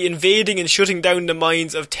forcibly invading and shutting down the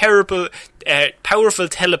minds of powerful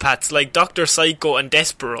telepaths like Dr. Psycho and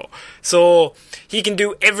Despero. So he can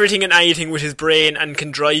do everything and anything with his brain and can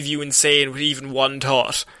drive you insane with even one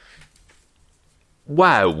thought.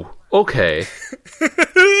 Wow. Okay.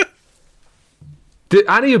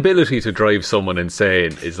 Any ability to drive someone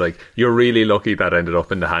insane is like, you're really lucky that ended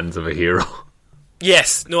up in the hands of a hero.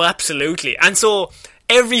 Yes, no, absolutely. And so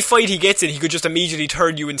every fight he gets in, he could just immediately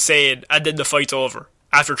turn you insane and then the fight's over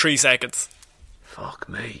after 3 seconds. Fuck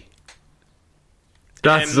me.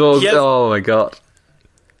 That's oh my god.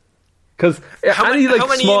 Because how many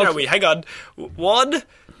in are we? Hang on. 1,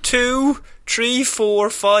 2, 3, 4,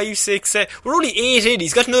 5, 6, 7. We're only 8 in.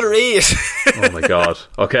 He's got another 8. Oh my god.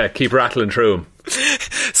 Okay, keep rattling through him.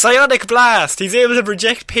 Psionic Blast. He's able to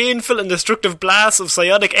project painful and destructive blasts of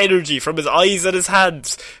psionic energy from his eyes and his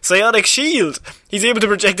hands. Psionic Shield. He's able to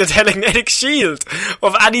project a telekinetic shield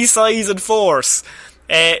of any size and force.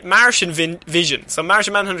 Martian Vision. So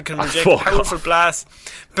Martian Manhunter can project powerful blasts.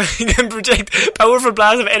 He can project powerful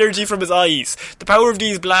blasts of energy from his eyes. The power of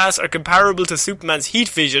these blasts are comparable to Superman's heat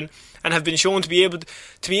vision and have been shown to be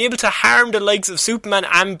able to harm the likes of Superman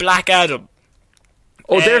and Black Adam.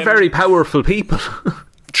 Oh, they're very powerful people.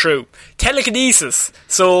 True. Telekinesis.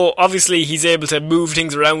 So obviously he's able to move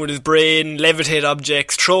things around with his brain, levitate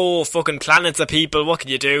objects, throw fucking planets at people. What can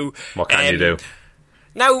you do? What can you do?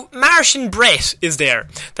 Now, Martian Breath is there.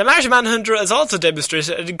 The Martian Manhunter has also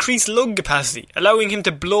demonstrated an increased lung capacity, allowing him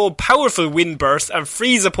to blow powerful wind bursts and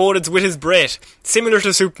freeze opponents with his breath, similar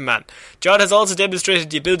to Superman. John has also demonstrated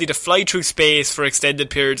the ability to fly through space for extended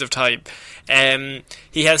periods of time.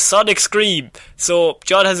 He has Sonic Scream, so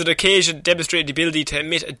John has on occasion demonstrated the ability to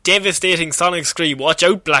emit a devastating sonic scream. Watch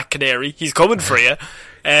out, Black Canary, he's coming for you.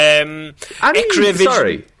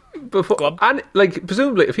 Sorry.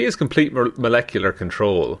 Presumably, if he has complete molecular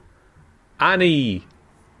control, he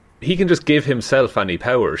can just give himself any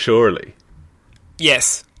power, surely.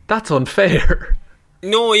 Yes. That's unfair.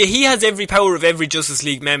 No, he has every power of every Justice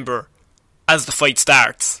League member as the fight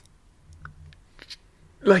starts.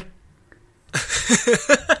 Like,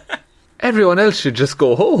 everyone else should just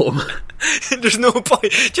go home. There's no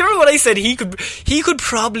point. Do you remember what I said? He could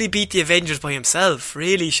probably beat the Avengers by himself.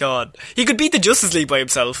 Really, Sean? He could beat the Justice League by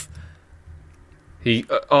himself.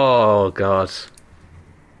 Oh god.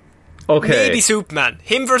 Okay. Maybe Superman.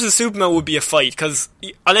 Him versus Superman would be a fight, because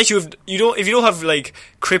unless if you don't have like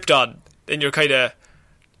Krypton, then you're kind of.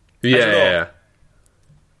 Yeah.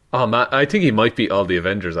 Oh man, I think he might beat all the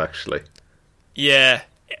Avengers actually. Yeah.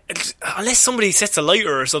 Unless somebody sets a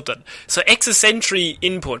lighter or something. So exosensory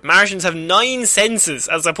input. Martians have 9 senses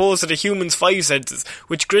as opposed to the humans' 5 senses,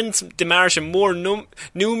 which grants the Martian more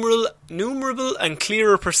numerable and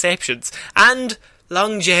clearer perceptions and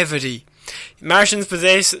longevity. Martians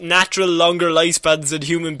possess natural longer lifespans than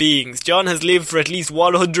human beings. John has lived for at least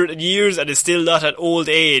 100 years and is still not at old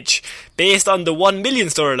age. Based on the 1 million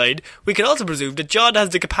storyline, we can also presume that John has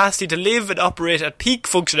the capacity to live and operate at peak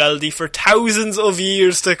functionality for thousands of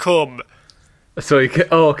years to come. So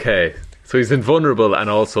okay. So he's invulnerable and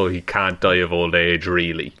also he can't die of old age,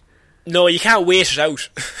 really. No, you can't wait it out.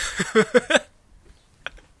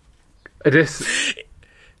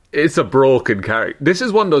 It's a broken character. This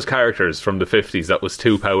is one of those characters from the 50s that was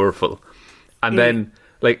too powerful. And then,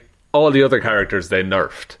 like, all the other characters they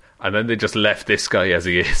nerfed. And then they just left this guy as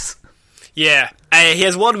he is. Yeah. He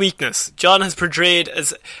has one weakness. John has been portrayed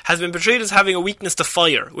as having a weakness to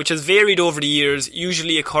fire, which has varied over the years,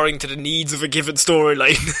 usually according to the needs of a given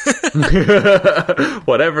storyline.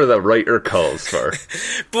 Whatever the writer calls for.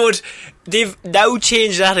 But they've now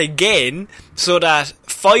changed that again, so that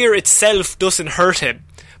fire itself doesn't hurt him.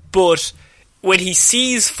 But when he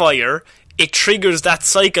sees fire, it triggers that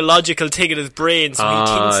psychological thing in his brain, so he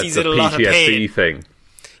thinks he's in a lot of pain. Thing.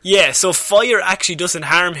 Yeah, so fire actually doesn't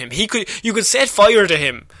harm him. You could set fire to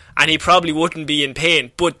him, and he probably wouldn't be in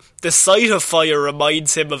pain, but the sight of fire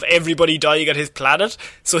reminds him of everybody dying on his planet,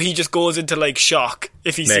 so he just goes into like shock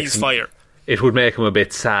if he sees fire. It would make him a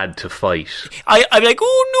bit sad to fight. I'm like,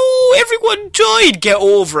 oh no, everyone died. Get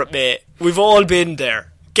over it, mate. We've all been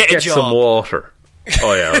there. Get a job. Some water.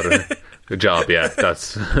 Oh yeah, good job. Yeah,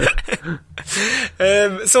 that's.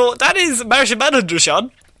 So that is Martian Manhunter, Sean.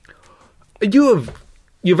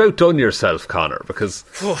 You've outdone yourself, Connor, because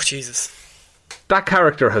Jesus, that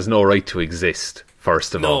character has no right to exist.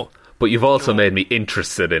 First of all, but you've also made me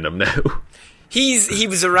interested in him now. He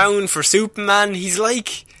was around for Superman. He's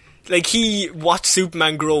like he watched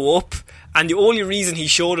Superman grow up, and the only reason he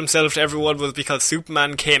showed himself to everyone was because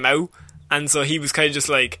Superman came out, and so he was kind of just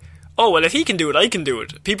like, oh well, if he can do it, I can do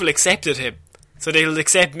it. People accepted him, so they'll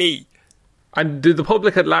accept me. And do the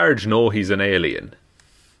public at large know he's an alien?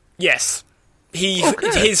 Yes.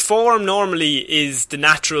 His form normally is the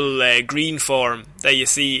natural green form that you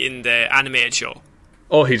see in the animated show.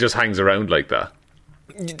 Oh, he just hangs around like that.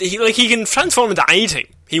 He can transform into anything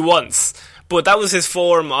he wants, but that was his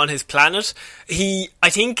form on his planet. I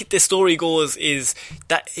think the story goes is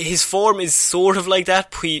that his form is sort of like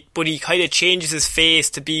that, but he kind of changes his face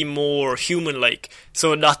to be more human-like,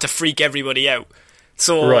 so not to freak everybody out.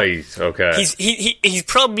 So right, okay. He's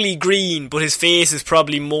probably green, but his face is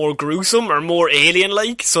probably more gruesome or more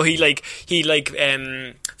alien-like. So he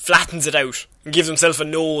flattens it out and gives himself a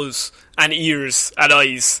nose and ears and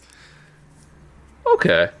eyes.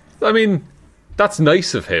 Okay, I mean that's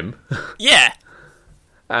nice of him. Yeah.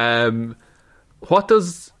 Is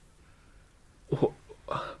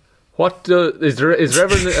there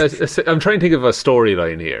ever? I'm trying to think of a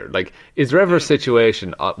storyline here. Like, is there ever a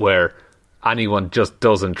situation where anyone just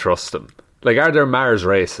doesn't trust him? Like, are there Mars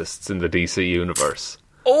racists in the DC universe?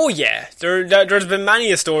 Oh yeah, there's been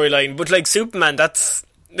many a storyline, but like Superman, that's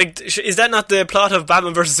like, is that not the plot of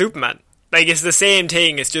Batman vs Superman? Like, it's the same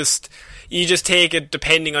thing. It's just you just take it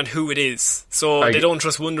depending on who it is. So they don't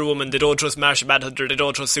trust Wonder Woman, they don't trust Martian Manhunter, they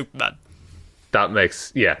don't trust Superman. That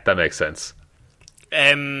makes sense.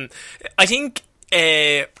 I think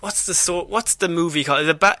what's the movie called?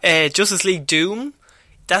 Is it Justice League Doom?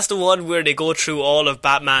 That's the one where they go through all of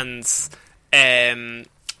Batman's the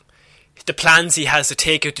plans he has to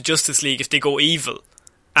take out the Justice League if they go evil,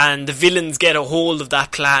 and the villains get a hold of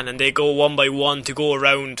that plan and they go one by one to go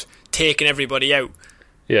around taking everybody out.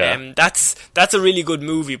 Yeah, that's a really good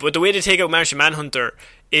movie. But the way they take out Martian Manhunter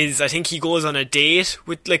is, I think he goes on a date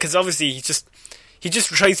with, like, because obviously he just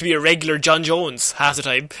tries to be a regular John Jones half the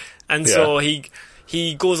time, and so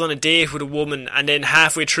he goes on a date with a woman, and then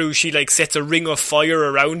halfway through she like sets a ring of fire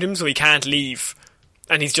around him so he can't leave,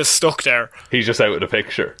 and he's just stuck there. He's just out of the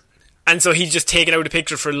picture, and so he's just taken out of the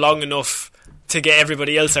picture for long enough to get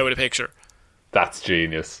everybody else out of the picture. That's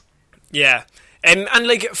genius. Yeah. And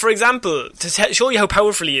like, for example, to show you how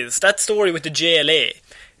powerful he is, that story with the JLA,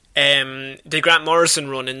 the Grant Morrison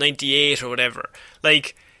run in 98 or whatever,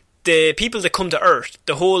 like, the people that come to Earth,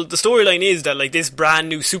 the storyline is that, like, this brand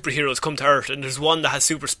new superheroes come to Earth, and there's one that has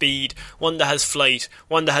super speed, one that has flight,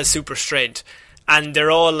 one that has super strength, and they're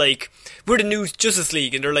all like, we're the new Justice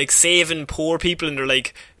League, and they're like saving poor people, and they're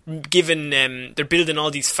like they're building all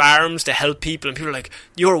these farms to help people, and people are like,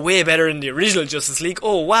 you're way better than the original Justice League,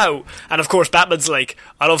 oh wow. And of course Batman's like,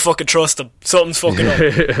 I don't fucking trust them, something's fucking up.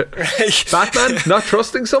 Right? Batman not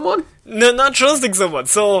trusting someone? No, not trusting someone.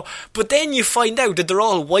 So, but then you find out that they're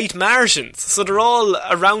all white Martians, so they're all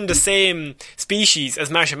around the same species as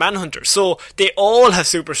Martian Manhunter, so they all have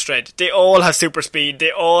super strength, they all have super speed,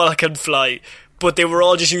 they all can fly, but they were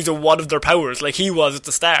all just using one of their powers like he was at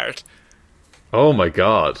the start. Oh my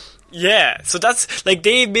god. Yeah, so that's, like,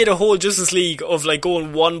 they've made a whole Justice League of, like,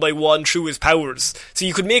 going one by one through his powers. So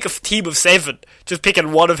you could make a team of 7, just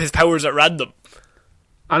picking one of his powers at random.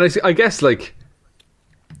 And I guess, like,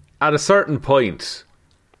 at a certain point,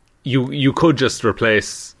 you could just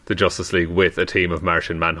replace the Justice League with a team of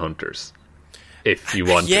Martian Manhunters, if you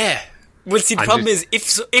want. Yeah. Well, see, the problem is,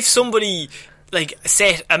 if somebody, like,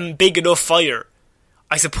 set a big enough fire,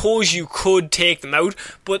 I suppose you could take them out,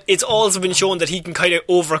 but it's also been shown that he can kind of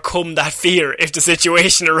overcome that fear if the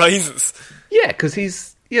situation arises. Yeah, because he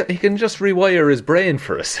can just rewire his brain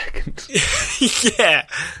for a second. Yeah.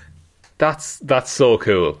 That's so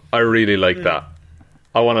cool. I really like that.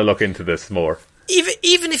 I want to look into this more.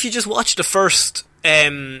 Even if you just watch the first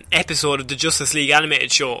episode of the Justice League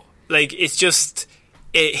animated show, like, it's just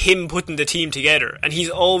him putting the team together, and he's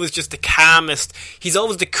always just the calmest, he's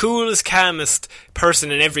always the coolest, calmest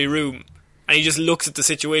person in every room, and he just looks at the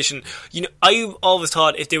situation. You know, I always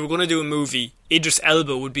thought if they were going to do a movie, Idris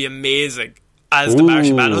Elba would be amazing as the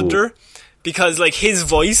Martian Manhunter, because like his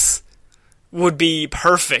voice would be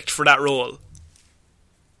perfect for that role.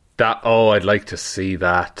 I'd like to see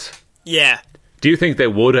that. Yeah. Do you think they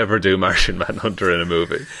would ever do Martian Manhunter in a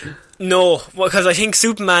movie? No, because I think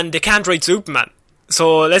Superman, they can't write Superman.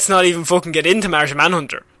 So let's not even fucking get into Martian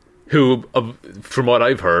Manhunter. Who, from what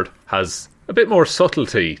I've heard, has a bit more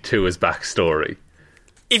subtlety to his backstory.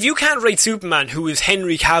 If you can't write Superman, who is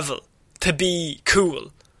Henry Cavill, to be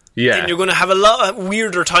cool, then you're going to have a lot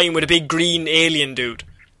weirder time with a big green alien dude.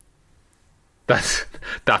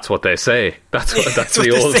 That's what they say. That's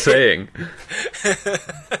the old saying.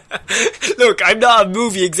 Look, I'm not a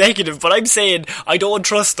movie executive, but I'm saying I don't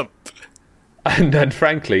trust him. And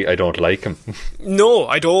frankly, I don't like him. No,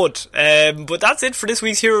 I don't. But that's it for this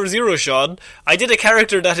week's Hero Zero, Sean. I did a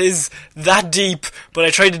character that is that deep, but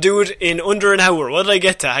I tried to do it in under an hour. What did I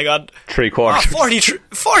get to? I got 3/4.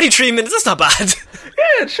 43 minutes. That's not bad.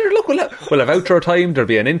 Yeah, sure. Look, we'll have outro time. There'll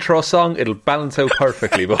be an intro song. It'll balance out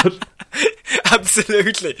perfectly, but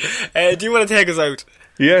absolutely. Do you want to take us out?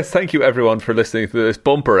 Yes, thank you everyone for listening to this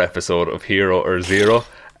bumper episode of Hero or Zero.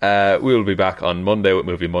 We will be back on Monday with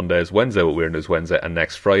Movie Mondays, Wednesday with Weird News Wednesday, and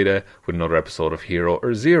next Friday with another episode of Hero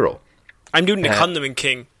or Zero. I'm doing the Condiment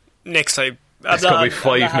King next time. It's going to be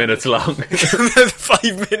 5 minutes long.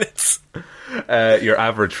 5 minutes. Your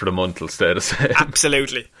average for the month will stay the same.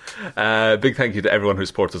 Absolutely. Big thank you to everyone who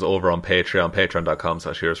supports us over on Patreon,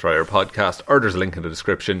 patreon.com/heroesforhire-podcast, or there's a link in the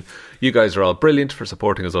description. You guys are all brilliant for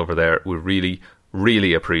supporting us over there. We really,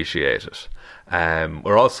 really appreciate it.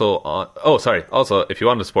 We're also on... Also, if you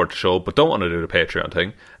want to support the show but don't want to do the Patreon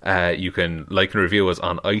thing, you can like and review us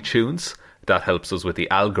on iTunes. That helps us with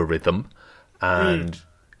the algorithm. And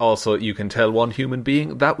also, you can tell one human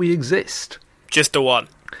being that we exist. Just the one.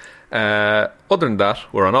 Other than that,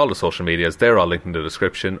 we're on all the social medias. They're all linked in the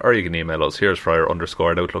description, or you can email us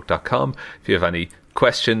heroesforhire_@outlook.com if you have any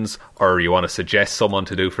questions or you want to suggest someone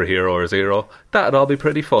to do for Hero or Zero. That'd all be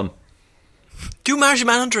pretty fun. Do Martian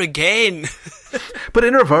Manhunter again. But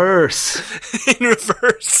in reverse. In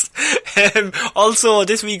reverse. Also,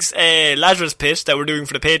 this week's Lazarus Pit that we're doing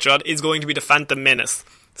for the Patreon is going to be the Phantom Menace.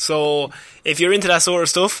 So if you're into that sort of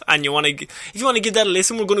stuff and if you want to give that a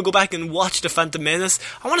listen, we're going to go back and watch the Phantom Menace.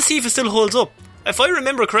 I want to see if it still holds up. If I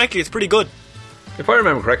remember correctly, it's pretty good. If I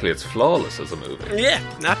remember correctly, it's flawless as a movie. Yeah,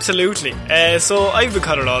 absolutely. So I've been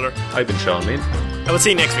Conor Lawler. I've been Sean Mean. I will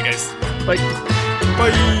see you next week, guys. Bye.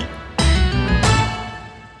 Bye.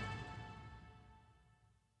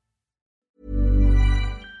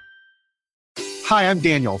 Hi, I'm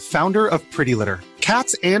Daniel, founder of Pretty Litter.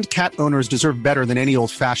 Cats and cat owners deserve better than any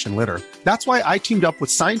old-fashioned litter. That's why I teamed up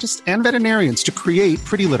with scientists and veterinarians to create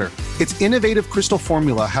Pretty Litter. Its innovative crystal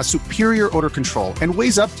formula has superior odor control and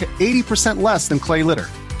weighs up to 80% less than clay litter.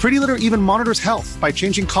 Pretty Litter even monitors health by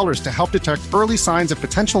changing colors to help detect early signs of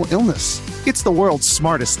potential illness. It's the world's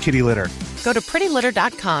smartest kitty litter. Go to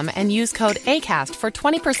prettylitter.com and use code ACAST for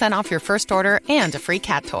 20% off your first order and a free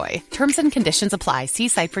cat toy. Terms and conditions apply. See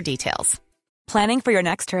site for details. Planning for your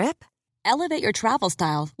next trip? Elevate your travel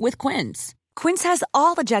style with Quince. Quince has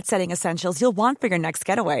all the jet-setting essentials you'll want for your next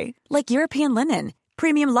getaway, like European linen,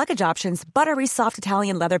 premium luggage options, buttery soft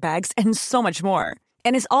Italian leather bags, and so much more.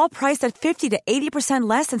 And is all priced at 50 to 80%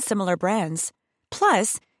 less than similar brands.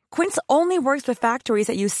 Plus, Quince only works with factories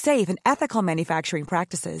that use safe and ethical manufacturing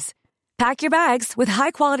practices. Pack your bags with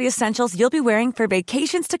high-quality essentials you'll be wearing for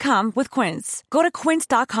vacations to come with Quince. Go to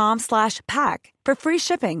quince.com/pack for free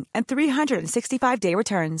shipping and 365-day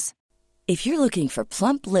returns. If you're looking for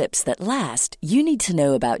plump lips that last, you need to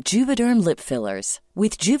know about Juvederm lip fillers.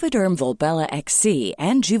 With Juvederm Volbella XC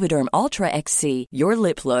and Juvederm Ultra XC, your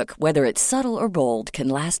lip look, whether it's subtle or bold, can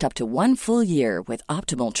last up to 1 full year with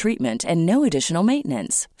optimal treatment and no additional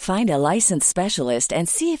maintenance. Find a licensed specialist and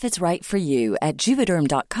see if it's right for you at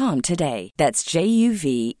Juvederm.com today. That's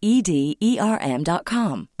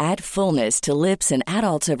JUVEDERM.com. Add fullness to lips in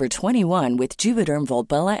adults over 21 with Juvederm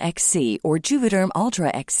Volbella XC or Juvederm Ultra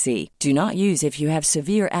XC. Do not use if you have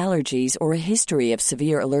severe allergies or a history of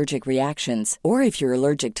severe allergic reactions, or if you're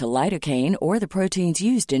allergic to lidocaine or the proteins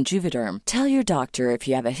used in Juvederm. Tell your doctor if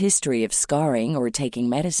you have a history of scarring or taking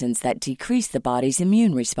medicines that decrease the body's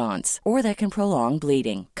immune response or that can prolong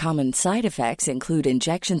bleeding. Common side effects include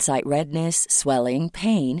injection site redness, swelling,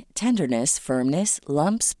 pain, tenderness, firmness,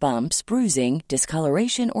 lumps, bumps, bruising,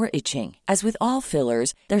 discoloration, or itching. As with all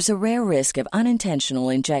fillers, there's a rare risk of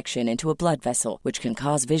unintentional injection into a blood vessel, which can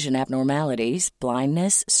cause vision abnormalities,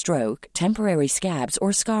 blindness, stroke, temporary scabs,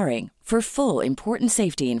 or scarring. For full, important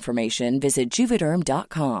safety information, visit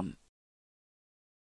Juvederm.com.